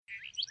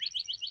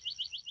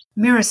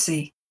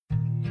Miracy.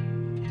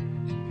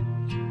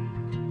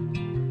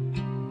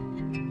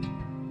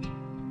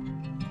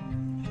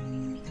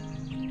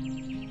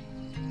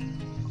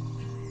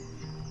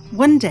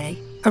 One day,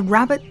 a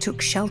rabbit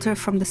took shelter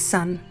from the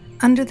sun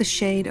under the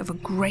shade of a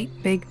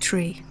great big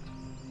tree.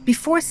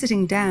 Before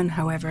sitting down,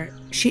 however,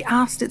 she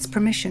asked its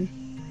permission.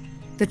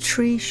 The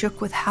tree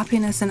shook with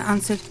happiness and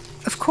answered,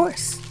 "Of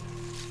course."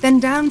 Then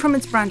down from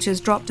its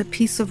branches dropped a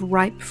piece of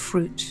ripe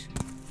fruit.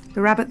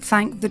 The rabbit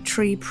thanked the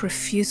tree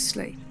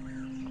profusely.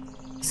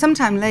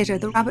 Sometime later,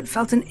 the rabbit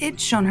felt an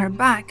itch on her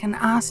back and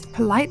asked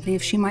politely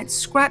if she might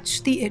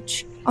scratch the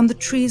itch on the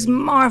tree's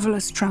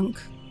marvelous trunk.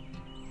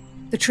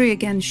 The tree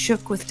again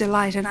shook with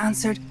delight and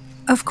answered,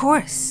 "Of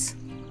course."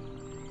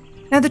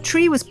 Now the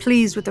tree was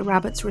pleased with the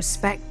rabbit's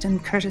respect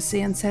and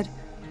courtesy and said,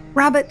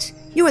 "Rabbit,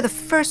 you are the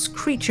first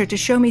creature to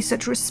show me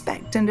such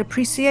respect and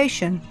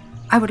appreciation.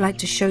 I would like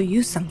to show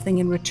you something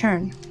in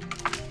return.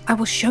 I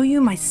will show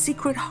you my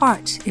secret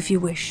heart if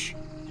you wish.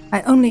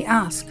 I only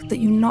ask that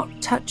you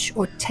not touch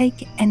or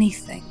take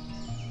anything."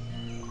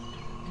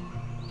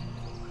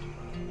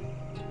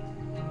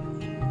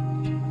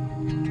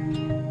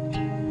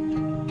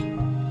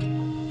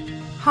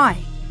 Hi,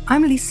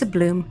 I'm Lisa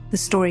Bloom, the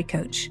Story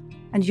Coach,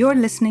 and you're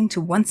listening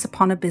to Once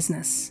Upon a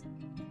Business.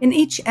 In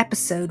each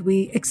episode,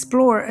 we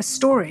explore a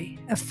story,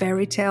 a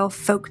fairy tale,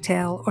 folk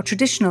tale, or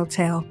traditional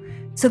tale,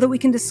 so that we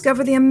can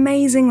discover the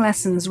amazing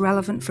lessons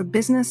relevant for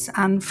business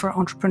and for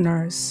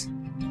entrepreneurs.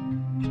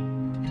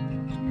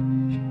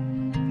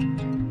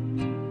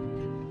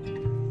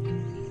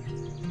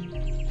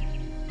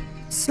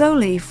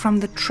 Slowly, from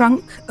the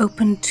trunk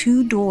opened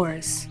two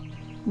doors.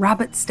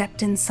 Rabbit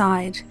stepped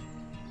inside.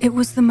 It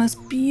was the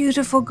most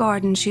beautiful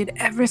garden she had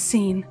ever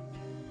seen.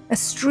 A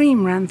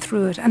stream ran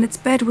through it, and its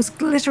bed was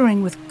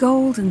glittering with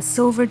gold and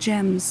silver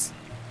gems.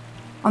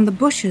 On the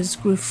bushes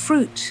grew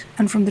fruit,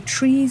 and from the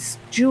trees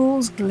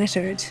jewels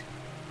glittered.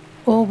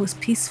 All was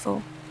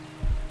peaceful.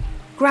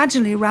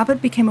 Gradually,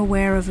 Rabbit became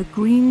aware of a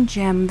green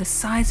gem the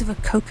size of a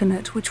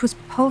coconut, which was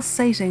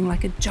pulsating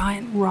like a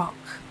giant rock.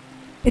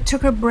 It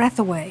took her breath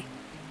away,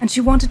 and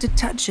she wanted to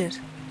touch it,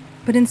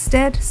 but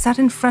instead sat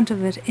in front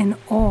of it in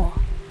awe.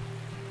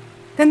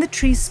 Then the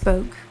tree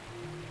spoke.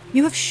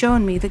 "You have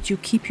shown me that you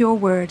keep your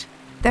word.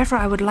 Therefore,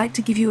 I would like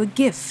to give you a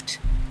gift.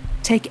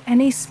 Take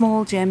any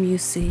small gem you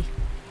see."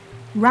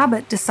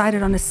 Rabbit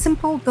decided on a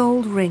simple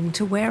gold ring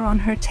to wear on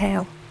her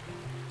tail.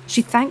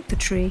 She thanked the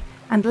tree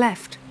and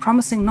left,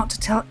 promising not to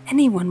tell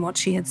anyone what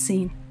she had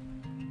seen.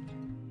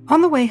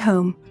 On the way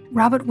home,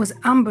 Rabbit was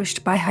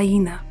ambushed by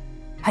Hyena.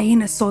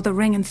 Hyena saw the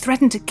ring and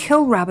threatened to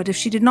kill Rabbit if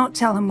she did not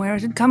tell him where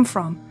it had come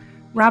from.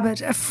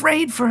 Rabbit,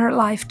 afraid for her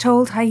life,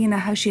 told Hyena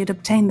how she had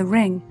obtained the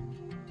ring.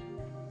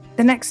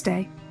 The next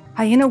day,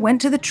 Hyena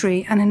went to the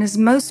tree and in his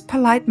most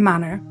polite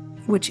manner,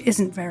 which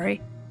isn't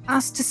very,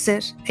 asked to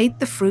sit, ate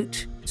the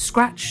fruit,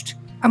 scratched,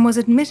 and was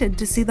admitted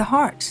to see the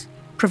heart,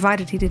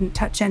 provided he didn't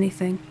touch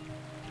anything.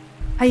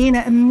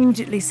 Hyena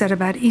immediately set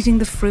about eating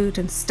the fruit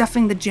and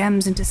stuffing the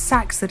gems into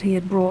sacks that he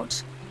had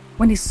brought.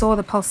 When he saw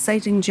the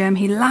pulsating gem,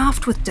 he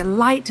laughed with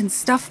delight and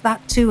stuffed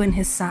that too in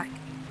his sack.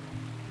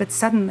 But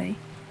suddenly,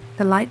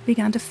 the light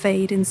began to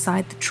fade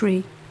inside the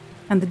tree,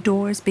 and the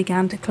doors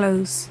began to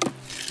close.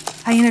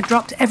 Hyena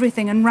dropped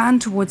everything and ran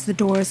towards the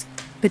doors,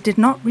 but did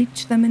not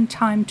reach them in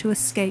time to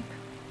escape.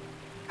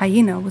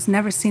 Hyena was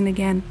never seen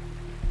again.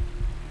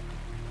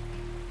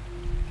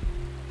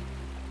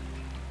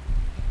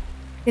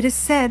 It is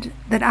said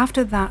that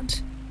after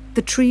that,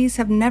 the trees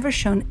have never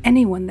shown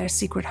anyone their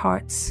secret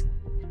hearts,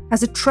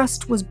 as a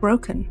trust was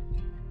broken.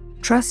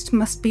 Trust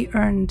must be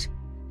earned,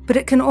 but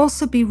it can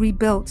also be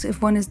rebuilt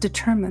if one is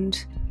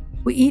determined.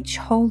 We each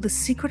hold the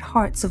secret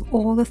hearts of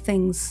all the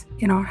things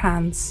in our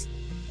hands.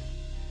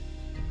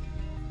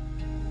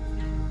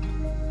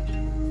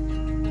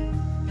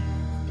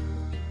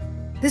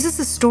 This is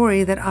a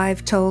story that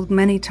I've told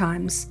many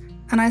times,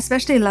 and I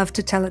especially love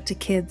to tell it to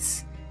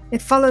kids.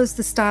 It follows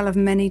the style of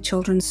many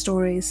children's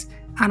stories,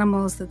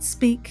 animals that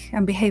speak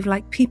and behave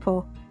like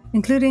people,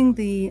 including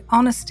the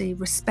honesty,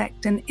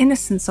 respect, and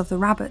innocence of the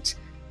rabbit,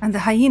 and the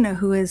hyena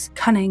who is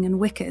cunning and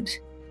wicked.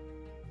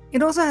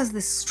 It also has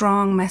this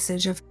strong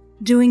message of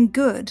doing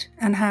good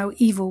and how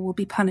evil will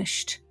be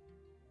punished.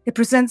 It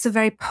presents a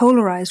very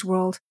polarized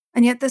world,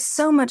 and yet there's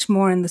so much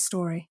more in the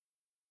story.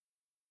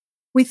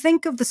 We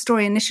think of the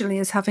story initially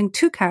as having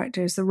two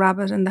characters, the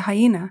rabbit and the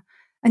hyena,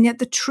 and yet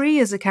the tree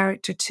is a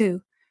character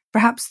too,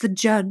 perhaps the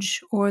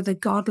judge or the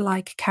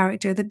godlike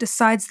character that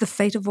decides the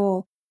fate of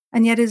all,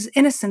 and yet is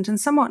innocent and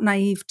somewhat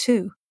naive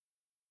too.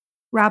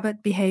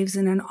 Rabbit behaves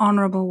in an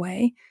honorable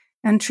way,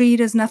 and tree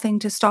does nothing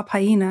to stop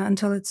hyena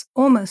until it's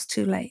almost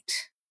too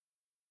late.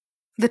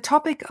 The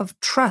topic of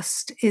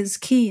trust is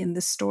key in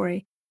this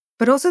story,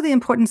 but also the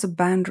importance of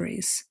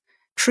boundaries.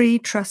 Tree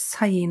trusts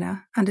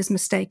hyena and is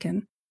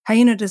mistaken.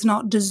 Hyena does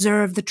not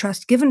deserve the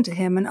trust given to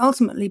him and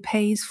ultimately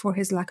pays for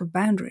his lack of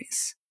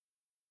boundaries.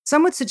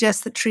 Some would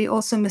suggest that Tree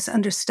also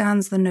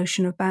misunderstands the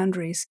notion of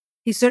boundaries.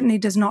 He certainly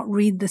does not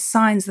read the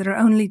signs that are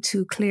only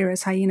too clear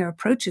as Hyena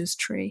approaches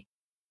Tree.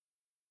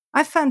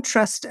 I've found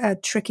trust a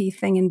tricky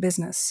thing in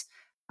business.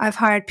 I've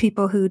hired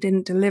people who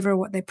didn't deliver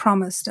what they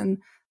promised, and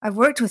I've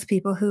worked with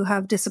people who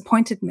have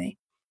disappointed me.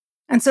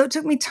 And so it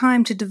took me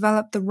time to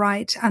develop the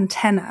right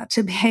antenna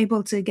to be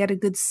able to get a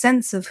good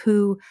sense of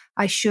who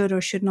I should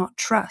or should not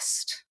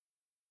trust.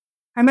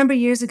 I remember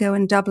years ago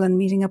in Dublin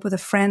meeting up with a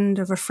friend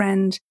of a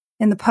friend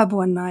in the pub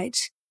one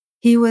night.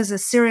 He was a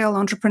serial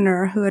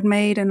entrepreneur who had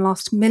made and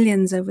lost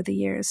millions over the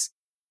years.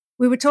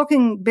 We were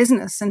talking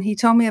business, and he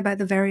told me about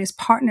the various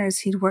partners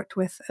he'd worked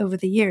with over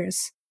the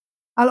years.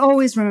 I'll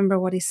always remember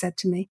what he said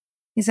to me.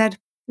 He said,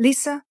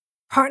 "Lisa,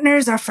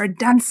 partners are for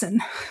dancing."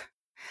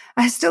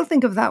 I still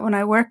think of that when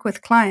I work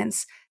with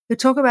clients who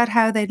talk about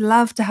how they'd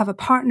love to have a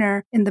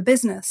partner in the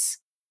business.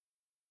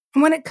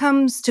 And when it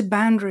comes to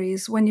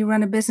boundaries, when you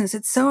run a business,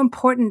 it's so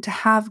important to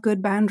have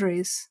good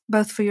boundaries,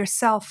 both for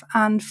yourself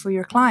and for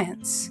your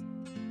clients.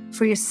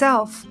 For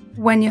yourself,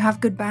 when you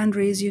have good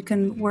boundaries, you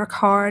can work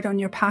hard on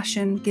your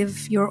passion,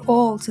 give your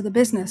all to the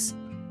business,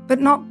 but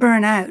not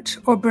burn out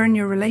or burn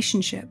your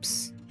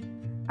relationships.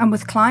 And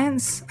with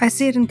clients, I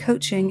see it in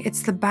coaching,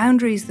 it's the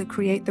boundaries that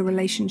create the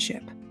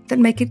relationship, that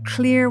make it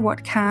clear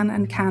what can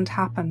and can't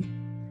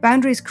happen.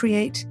 Boundaries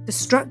create the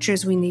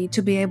structures we need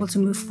to be able to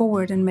move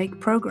forward and make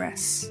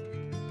progress.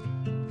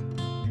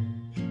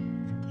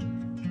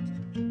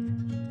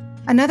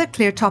 Another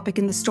clear topic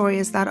in the story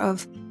is that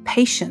of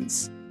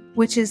patience,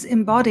 which is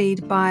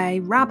embodied by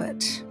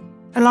Rabbit,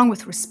 along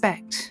with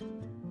respect.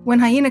 When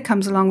Hyena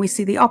comes along, we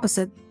see the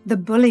opposite, the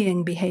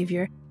bullying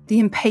behavior, the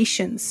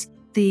impatience,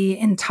 the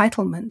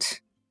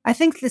entitlement. I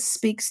think this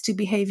speaks to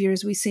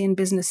behaviors we see in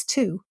business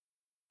too.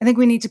 I think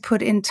we need to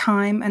put in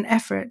time and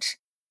effort,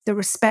 the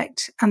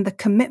respect and the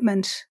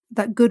commitment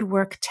that good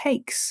work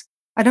takes.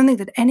 I don't think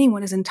that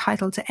anyone is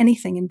entitled to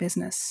anything in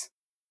business.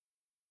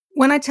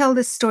 When I tell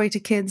this story to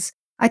kids,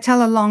 I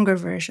tell a longer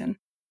version.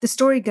 The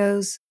story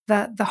goes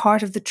that the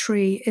heart of the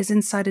tree is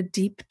inside a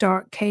deep,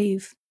 dark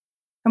cave.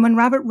 And when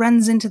Rabbit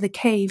runs into the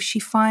cave, she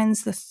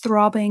finds the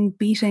throbbing,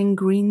 beating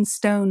green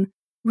stone,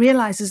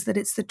 realizes that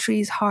it's the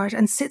tree's heart,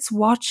 and sits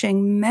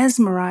watching,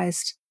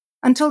 mesmerized,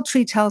 until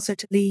Tree tells her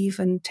to leave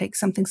and take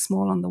something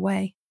small on the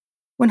way.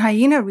 When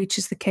Hyena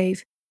reaches the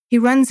cave, he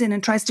runs in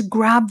and tries to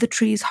grab the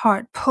tree's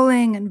heart,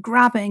 pulling and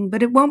grabbing,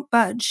 but it won't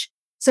budge.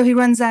 So he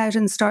runs out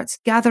and starts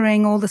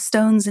gathering all the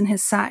stones in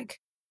his sack.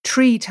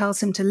 Tree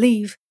tells him to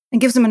leave and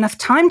gives him enough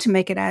time to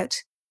make it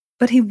out,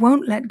 but he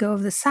won't let go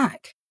of the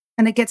sack.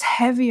 And it gets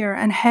heavier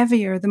and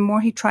heavier the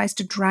more he tries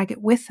to drag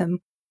it with him.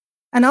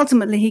 And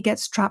ultimately he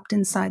gets trapped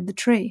inside the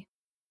tree.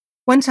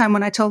 One time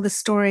when I told this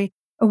story,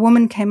 a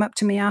woman came up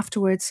to me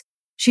afterwards.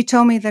 She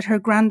told me that her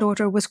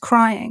granddaughter was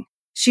crying.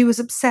 She was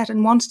upset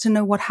and wanted to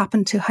know what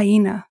happened to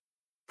Hyena.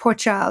 Poor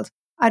child.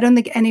 I don't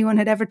think anyone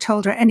had ever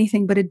told her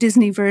anything but a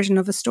Disney version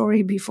of a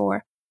story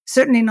before.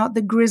 Certainly not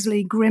the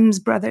grisly Grimm's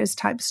Brothers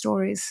type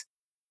stories.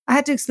 I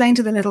had to explain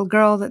to the little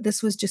girl that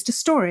this was just a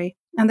story,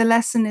 and the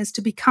lesson is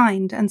to be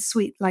kind and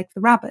sweet like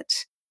the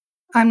rabbit.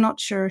 I'm not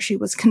sure she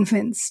was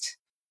convinced.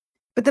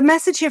 But the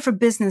message here for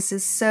business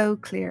is so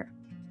clear.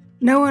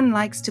 No one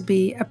likes to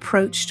be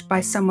approached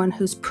by someone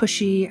who's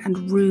pushy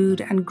and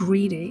rude and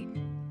greedy.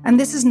 And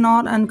this is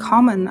not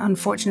uncommon,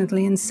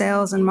 unfortunately, in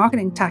sales and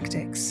marketing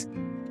tactics.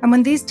 And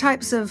when these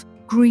types of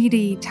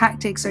greedy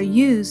tactics are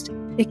used,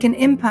 it can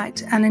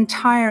impact an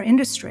entire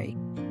industry,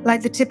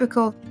 like the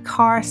typical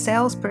car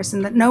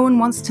salesperson that no one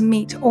wants to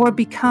meet or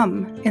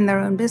become in their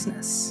own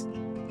business.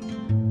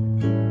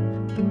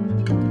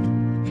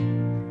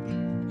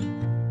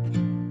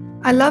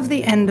 I love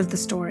the end of the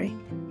story.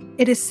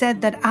 It is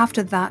said that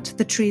after that,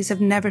 the trees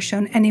have never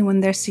shown anyone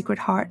their secret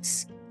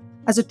hearts.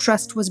 As a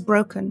trust was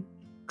broken,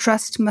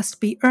 trust must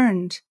be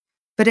earned,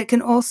 but it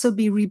can also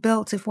be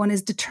rebuilt if one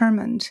is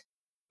determined.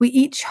 We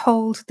each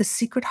hold the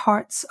secret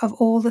hearts of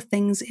all the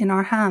things in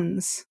our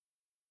hands.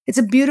 It's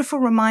a beautiful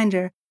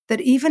reminder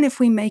that even if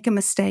we make a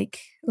mistake,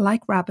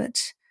 like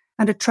Rabbit,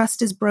 and a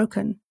trust is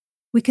broken,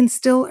 we can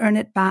still earn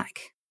it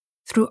back.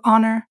 Through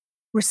honor,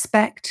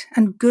 respect,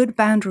 and good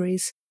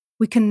boundaries,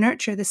 we can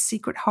nurture the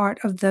secret heart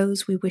of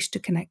those we wish to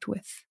connect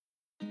with.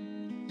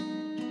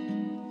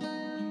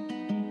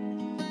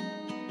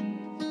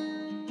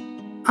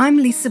 I'm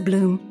Lisa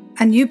Bloom,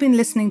 and you've been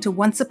listening to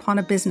Once Upon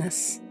a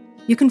Business.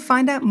 You can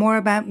find out more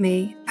about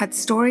me at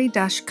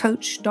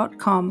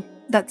story-coach.com.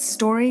 That's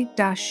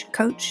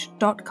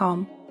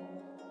story-coach.com.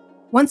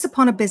 Once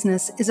Upon a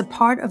Business is a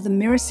part of the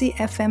Miracy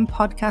FM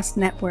podcast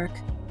network,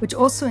 which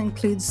also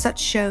includes such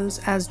shows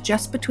as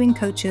Just Between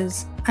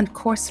Coaches and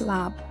Course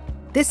Lab.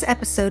 This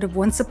episode of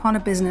Once Upon a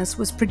Business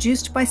was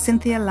produced by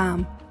Cynthia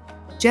Lamb.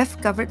 Jeff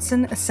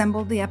Govertson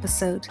assembled the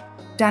episode.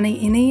 Danny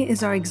Inney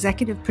is our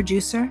executive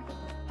producer.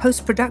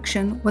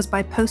 Post-production was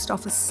by Post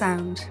Office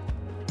Sound.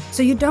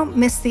 So you don't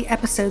miss the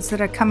episodes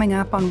that are coming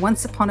up on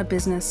Once Upon a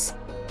Business.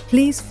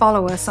 Please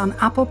follow us on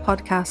Apple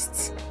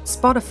Podcasts,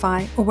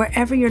 Spotify, or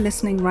wherever you're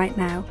listening right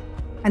now.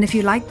 And if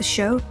you like the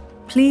show,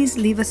 please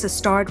leave us a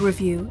starred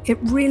review. It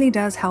really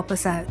does help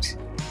us out.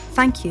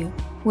 Thank you.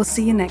 We'll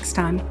see you next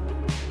time.